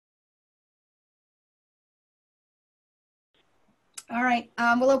All right,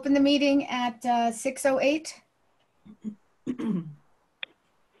 we'll open the meeting at 6:08.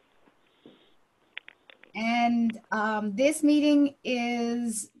 And this meeting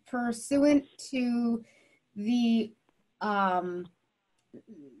is pursuant to the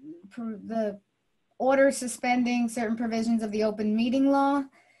order suspending certain provisions of the open meeting law.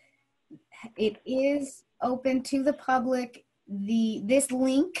 It is open to the public. This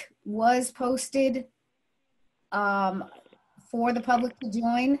link was posted for the public to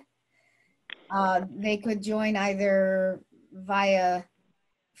join. They could join either via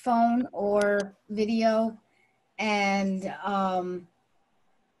phone or video, and I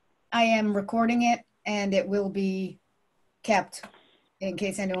am recording it, and it will be kept in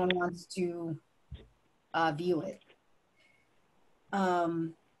case anyone wants to view it.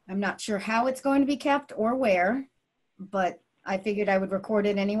 I'm not sure how it's going to be kept or where, but I figured I would record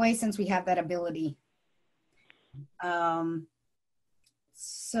it anyway since we have that ability.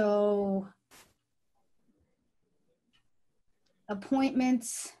 So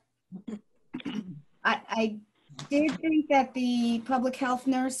appointments. I did think that the public health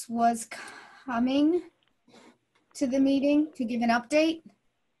nurse was coming to the meeting to give an update.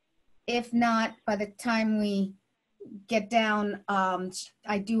 If not, by the time we get down,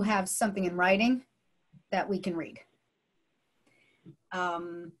 I do have something in writing that we can read.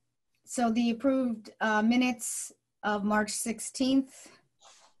 So the approved minutes of March 16th,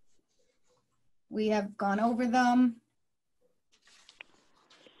 we have gone over them.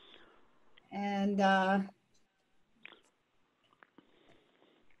 And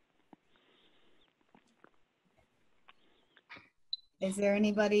is there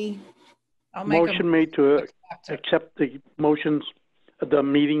anybody? I'll make Motion made to accept the motions, the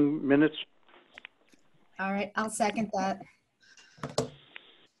meeting minutes. All right, I'll second that.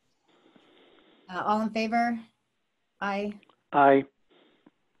 All in favor? Aye. Aye.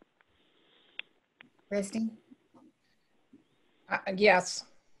 Christy? Yes.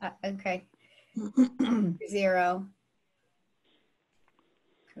 Okay. 0.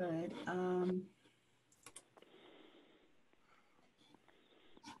 Good.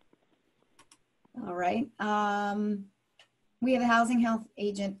 All right. We have a housing health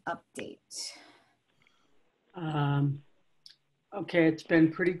agent update. Okay, it's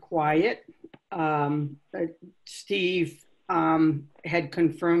been pretty quiet. Steve had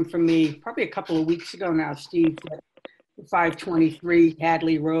confirmed for me probably a couple of weeks ago now, Steve, that 523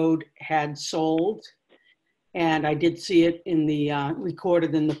 Hadley Road had sold. And I did see it in the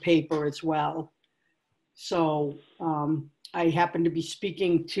recorded in the paper as well. So I happened to be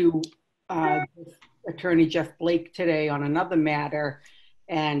speaking to Attorney Jeff Blake today on another matter,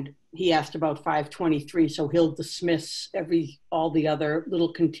 and he asked about 523, so he'll dismiss all the other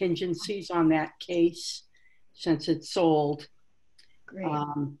little contingencies on that case since it's sold. Great.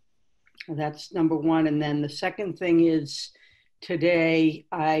 That's number one. And then the second thing is today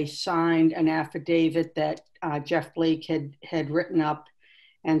I signed an affidavit that Jeff Blake had written up,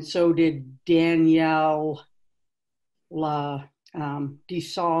 and so did Danielle Desaugniers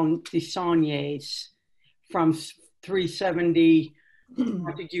from 370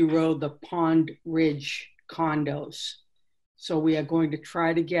 Montague Road, the Pond Ridge condos. So we are going to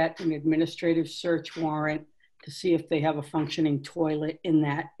try to get an administrative search warrant to see if they have a functioning toilet in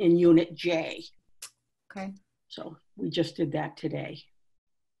unit J. Okay. So we just did that today.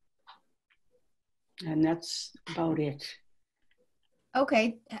 And that's about it.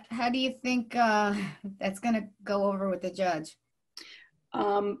 Okay. How do you think that's going to go over with the judge?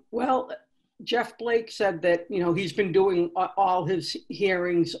 Well, Jeff Blake said that, he's been doing all his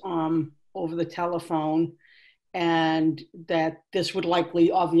hearings over the telephone, and that this would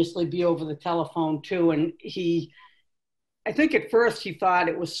likely obviously be over the telephone too. And I think at first he thought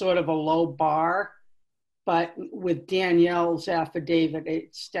it was sort of a low bar, but with Danielle's affidavit,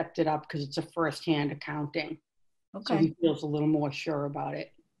 it stepped it up because it's a first-hand accounting. Okay. So he feels a little more sure about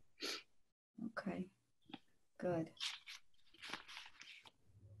it. Okay, good.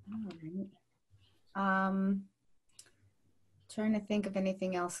 All right. Trying to think if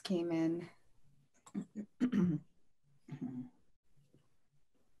anything else came in.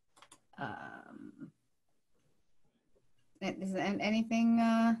 Is there anything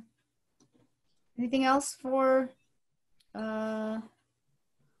else for? Not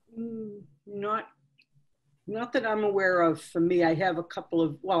that I'm aware of. For me, I have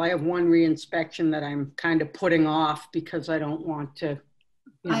I have one reinspection that I'm kind of putting off because I don't want to.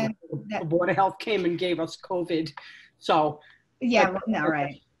 The Board of Health came and gave us COVID. So yeah,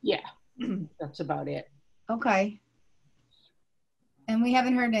 right. Yeah, that's about it. Okay. And we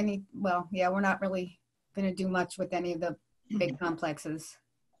haven't heard any, we're not really going to do much with any of the big complexes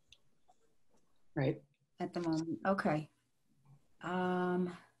Right. at the moment. Okay. All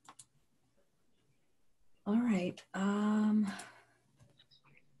right. All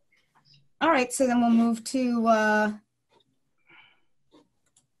right. So then we'll move to,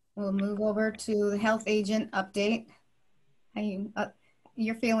 we'll move over to the health agent update. How you,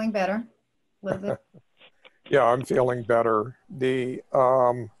 you're feeling better a little bit? Yeah, I'm feeling better.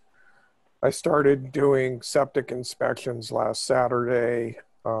 I started doing septic inspections last Saturday.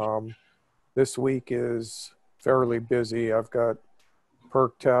 This week is fairly busy. I've got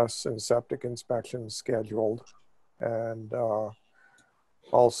perk tests and septic inspections scheduled. And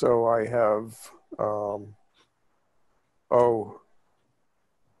also I have, I'm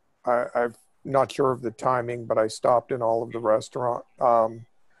not sure of the timing, but I stopped in all of the restaurant,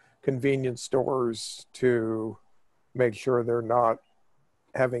 convenience stores to make sure they're not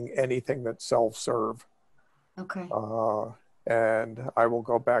having anything that's self-serve. Okay. And I will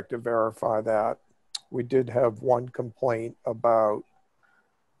go back to verify that. We did have one complaint about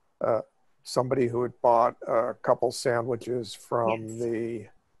somebody who had bought a couple sandwiches from Yes. the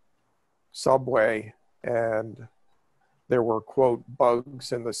Subway, and there were, quote,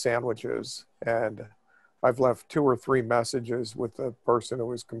 bugs in the sandwiches. And I've left 2 or 3 messages with the person who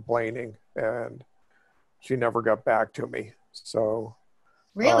was complaining, and she never got back to me. So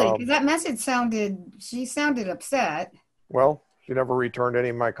Really? Because that message sounded, she sounded upset. well, she never returned any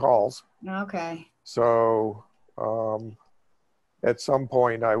of my calls. Okay. So at some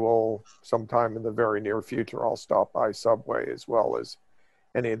point I will, sometime in the very near future, I'll stop by Subway as well as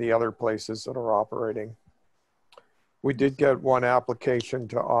any of the other places that are operating. We did get one application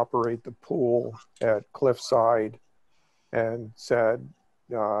to operate the pool at Cliffside, and said,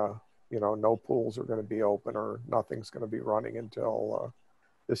 you know, no pools are going to be open or nothing's going to be running until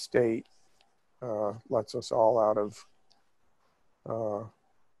the state lets us all out of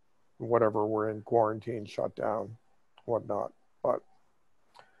whatever we're in quarantine, shut down, whatnot. But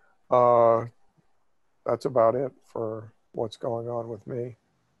that's about it for what's going on with me.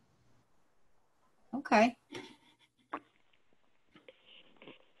 Okay.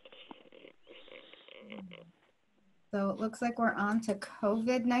 So it looks like we're on to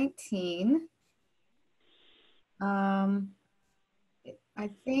COVID-19. I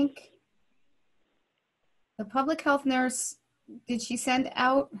think the public health nurse, did she send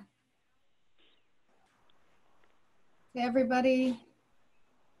out to everybody?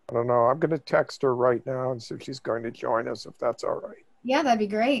 I don't know. I'm going to text her right now and see if she's going to join us, if that's all right. Yeah, that'd be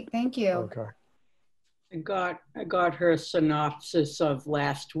great. Thank you. Okay. I got her synopsis of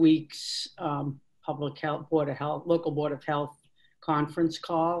last week's public health board of health, local board of health conference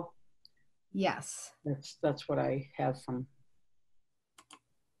call. Yes. That's what I have from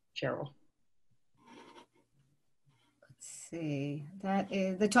Cheryl. Let's see. That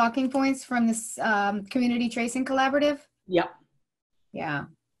is the talking points from this community tracing collaborative. Yep. Yeah,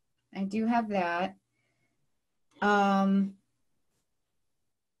 I do have that.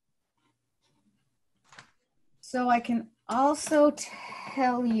 So I can also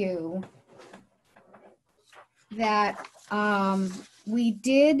tell you that we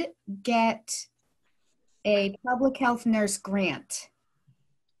did get a public health nurse grant.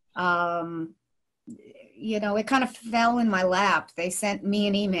 You know, it kind of fell in my lap. They sent me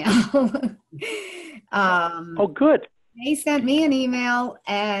an email. Oh, good. They sent me an email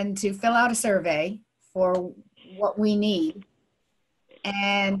and to fill out a survey for what we need.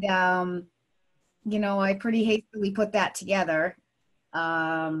 And, you know, I pretty hastily put that together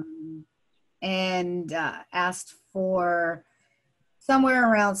and asked for somewhere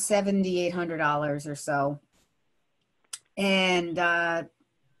around $7,800 or so. And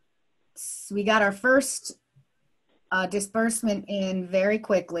we got our first disbursement in very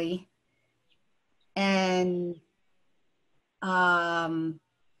quickly. And to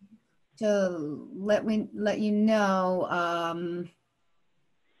let you know,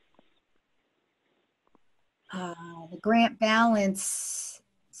 the grant balance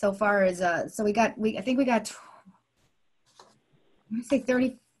so far is so I think we got I'm gonna say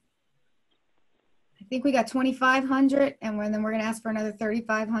 30. I think we got 2,500, and then we're gonna ask for another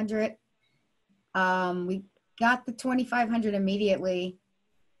 3,500. We got the 2,500 immediately,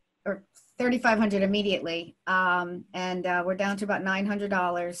 or 3,500 immediately, and we're down to about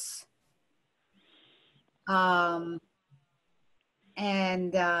 $900.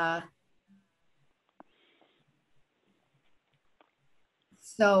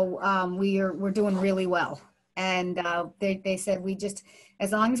 So we're doing really well. And they said we just,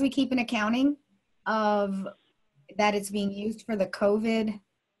 as long as we keep an accounting of that it's being used for the COVID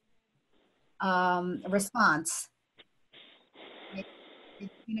response,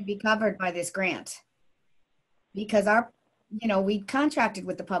 going to be covered by this grant because we contracted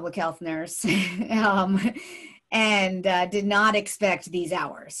with the public health nurse and did not expect these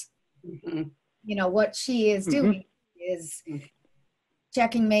hours. Mhm. What she is doing is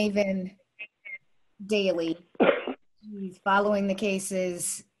checking Maven daily. She's following the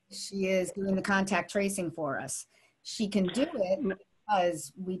cases. She is doing the contact tracing for us. She can do it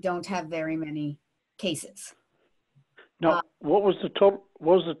because we don't have very many cases. Now, what was the total?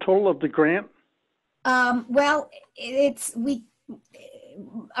 What was the total of the grant? Well, it's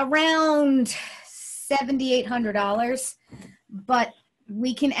around $7,800, but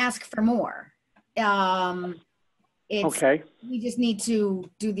we can ask for more. Okay. We just need to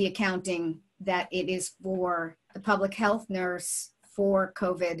do the accounting that it is for the public health nurse for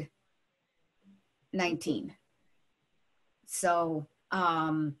COVID-19. So,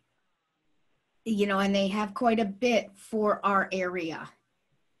 and they have quite a bit for our area,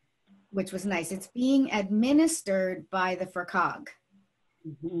 which was nice. It's being administered by the FERCOG.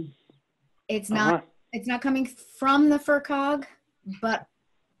 Mhm. It's not coming from the FERCOG,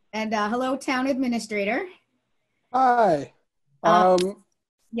 and hello, town administrator. Hi.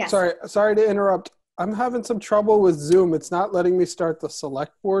 Yes. Sorry to interrupt. I'm having some trouble with Zoom. It's not letting me start the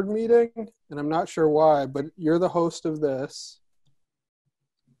select board meeting, and I'm not sure why, but you're the host of this.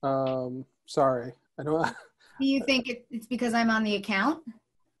 Sorry. I don't. Do you think it's because I'm on the account?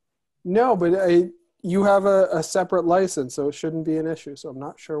 No, but you have a separate license, so it shouldn't be an issue. So I'm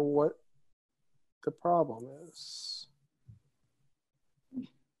not sure what the problem is.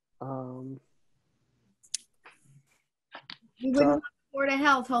 We wouldn't want the Board of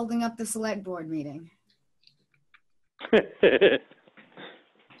Health holding up the select board meeting.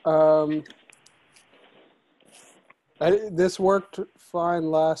 This worked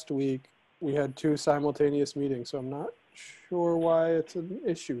fine last week. We had 2 simultaneous meetings, so I'm not sure why it's an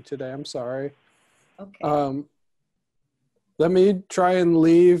issue today. I'm sorry. Okay. Let me try and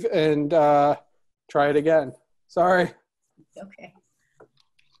leave and try it again. Sorry. Okay.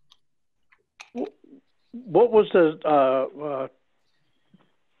 What was the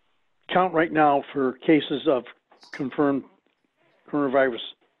count right now for cases of confirmed coronavirus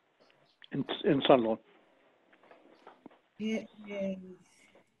in Sunderland? It is.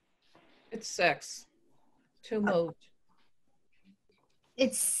 It's 6. 2 moved.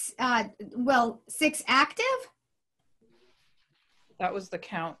 It's 6 active. That was the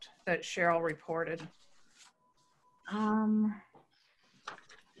count that Cheryl reported.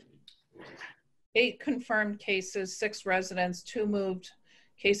 8 confirmed cases, 6 residents, 2 moved.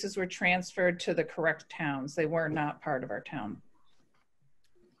 Cases were transferred to the correct towns. They were not part of our town.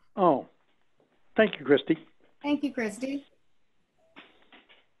 Oh, thank you, Christy. Thank you, Christy.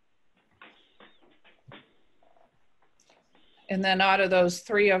 And then out of those,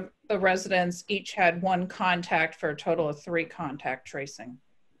 3 of the residents each had 1 contact for a total of 3 contact tracing.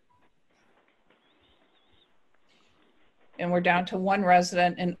 And we're down to 1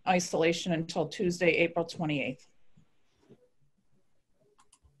 resident in isolation until Tuesday, April 28th.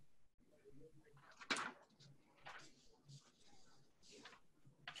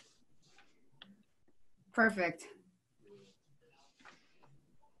 Perfect.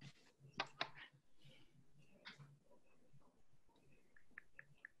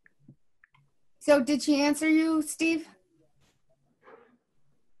 So did she answer you, Steve?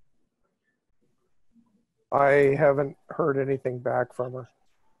 I haven't heard anything back from her.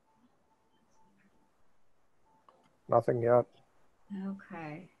 Nothing yet.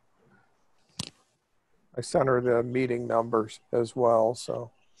 Okay. I sent her the meeting numbers as well,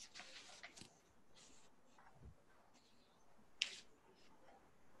 so.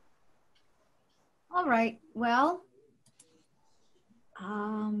 All right. Well,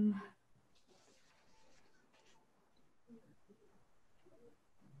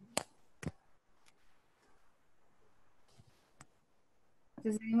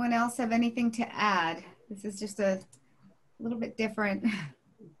 does anyone else have anything to add? This is just a little bit different.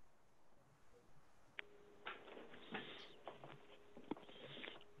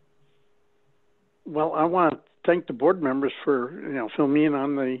 Well, I want to thank the board members for, filling me in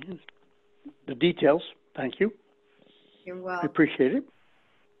on the details. Thank you. You're I welcome. appreciate it.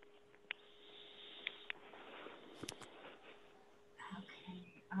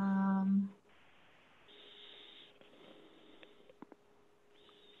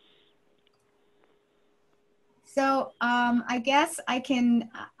 So I guess I can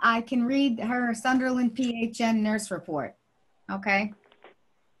read her Sunderland PHN nurse report. Okay.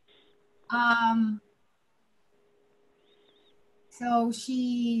 So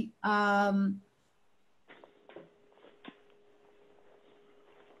she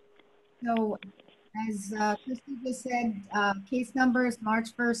So as Christy just said, case number is March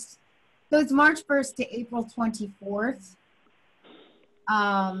 1st. So it's March 1st to April 24th.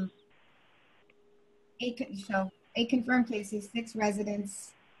 Eight confirmed cases, 6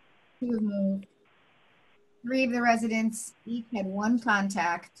 residents, 2 have moved. 3 of the residents each had 1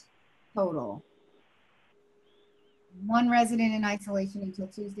 contact total. 1 resident in isolation until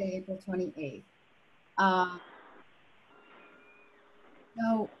Tuesday, April 28th.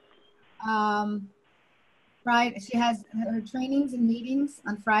 Friday, she has her trainings and meetings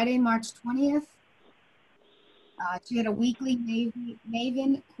on Friday, March 20th. She had a weekly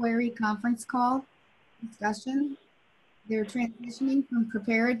Maven query conference call discussion. They're transitioning from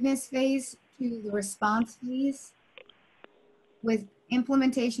preparedness phase to the response phase with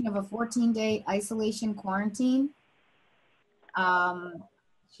implementation of a 14-day isolation quarantine.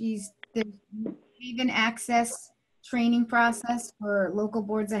 There's Maven access training process for local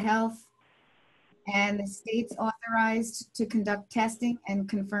boards of health, and the state's authorized to conduct testing and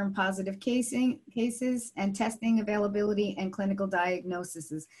confirm positive cases and testing availability and clinical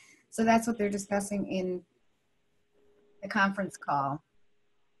diagnoses. So that's what they're discussing in the conference call.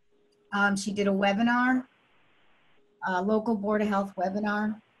 She did a webinar, a local Board of Health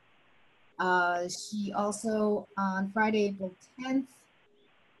webinar. She also, on Friday, April 10th,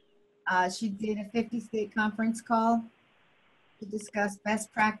 she did a 50-state conference call to discuss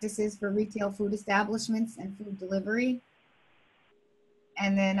best practices for retail food establishments and food delivery.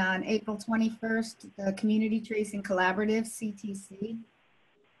 And then on April 21st, the Community Tracing Collaborative, CTC.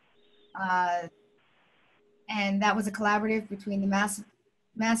 And that was a collaborative between the Mass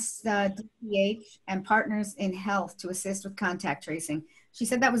DPH and Partners in Health to assist with contact tracing. She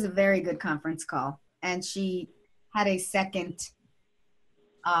said that was a very good conference call. And she had a second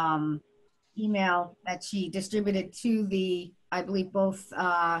email that she distributed to I believe both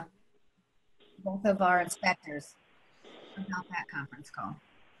of our inspectors about that conference call.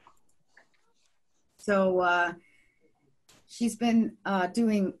 So she's been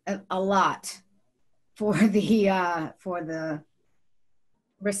doing a lot for the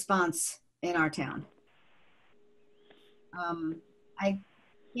response in our town. I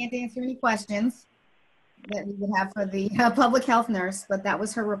can't answer any questions that we would have for the public health nurse, but that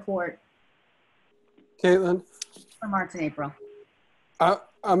was her report. Caitlin? For March and April.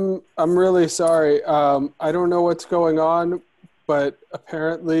 I'm really sorry. I don't know what's going on, but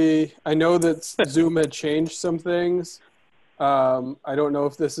apparently I know that Zoom had changed some things. I don't know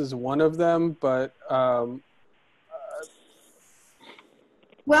if this is one of them, but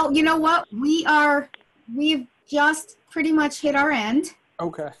well, you know what? We've just pretty much hit our end.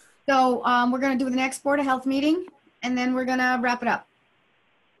 okay. So we're going to do the next Board of Health meeting, and then we're going to wrap it up.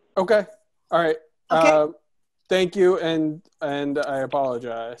 Okay. All right. Okay. Thank you, and I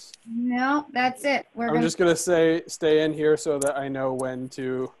apologize. No, that's it. I'm just gonna stay in here so that I know when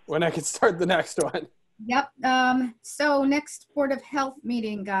I can start the next one. Yep. So next Board of Health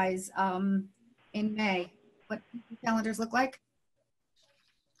meeting, guys, in May. What do the calendars look like?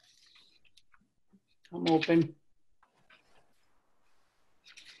 I'm open.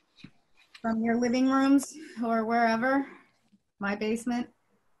 From your living rooms or wherever. My basement.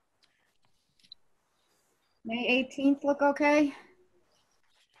 May 18th look okay?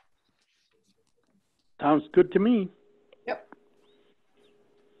 Sounds good to me. Yep.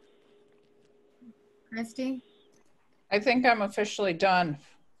 Christy? I think I'm officially done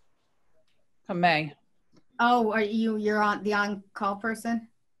for May. Oh, you're the on-call person?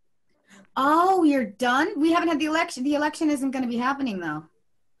 Oh, you're done? We haven't had the election. The election isn't going to be happening though.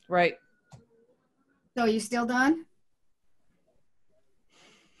 Right. So are you still done?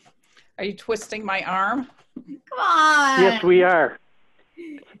 Are you twisting my arm? Come on. Yes, we are.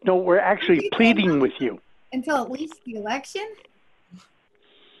 No, we're actually pleading with you. Until at least the election?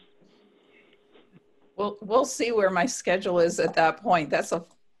 We'll see where my schedule is at that point. That's a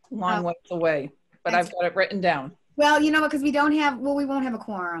long way away, but I've got it written down. Well, you know what, because we won't have a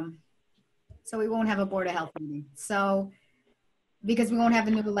quorum. So we won't have a Board of Health meeting. So, because we won't have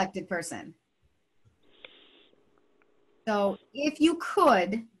a new elected person. So if you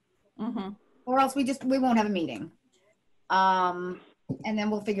could, or else we won't have a meeting. And then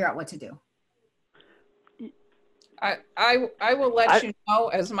we'll figure out what to do. I will let you know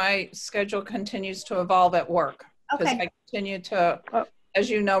as my schedule continues to evolve at work. Because I continue to, as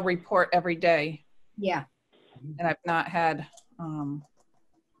you know, report every day. Yeah. And I've not had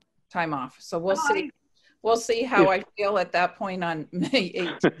time off. So we'll see. We'll see how I feel at that point on May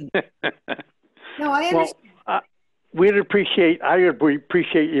 18th. No, I understand. Well, I would appreciate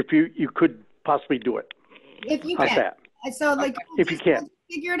if you could possibly do it. If you How's can. that? So like, if you can.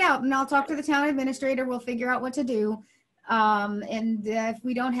 figure it out, and I'll talk to the town administrator. We'll figure out what to do. And if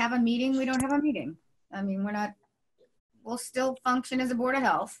we don't have a meeting, we don't have a meeting. I mean, we'll still function as a Board of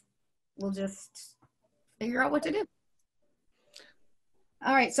Health. We'll just figure out what to do.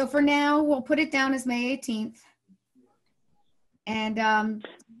 All right, so for now, we'll put it down as May 18th. And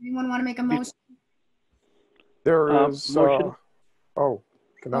anyone want to make a motion? There is, motion.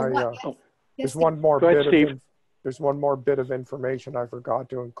 can Oh, I, what? there's Yes, one more Go ahead, bit Steve. there's one more bit of information I forgot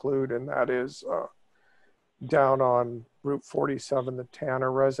to include, and that is down on Route 47, the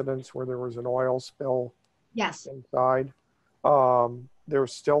Tanner residence, where there was an oil spill yes. inside. They're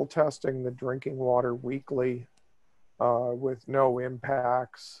still testing the drinking water weekly with no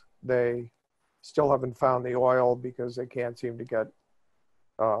impacts. They still haven't found the oil because they can't seem to get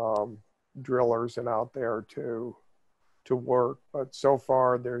drillers and out there to work. But so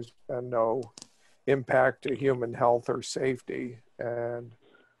far, there's been no impact to human health or safety, and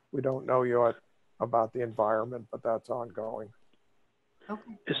we don't know yet about the environment, but that's ongoing.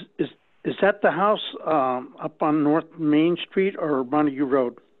 Okay. Is that the house up on North Main Street or Montague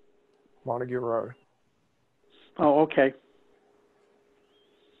Road? Montague Road. Oh, okay.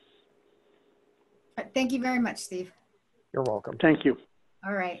 Thank you very much, Steve. You're welcome. Thank you.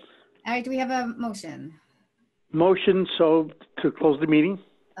 All right. All right, do we have a motion? Motion so to close the meeting?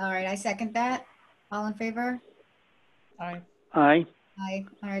 All right, I second that. All in favor? Aye. Aye. Aye.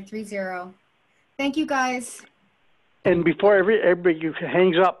 All right, 3-0. Thank you, guys. And before everybody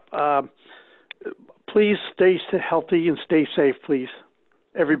hangs up, please stay healthy and stay safe, please.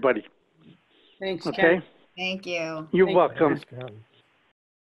 Everybody. Thanks, Ken. Okay? Thank you. You're Thank you. welcome. Thanks, Ken.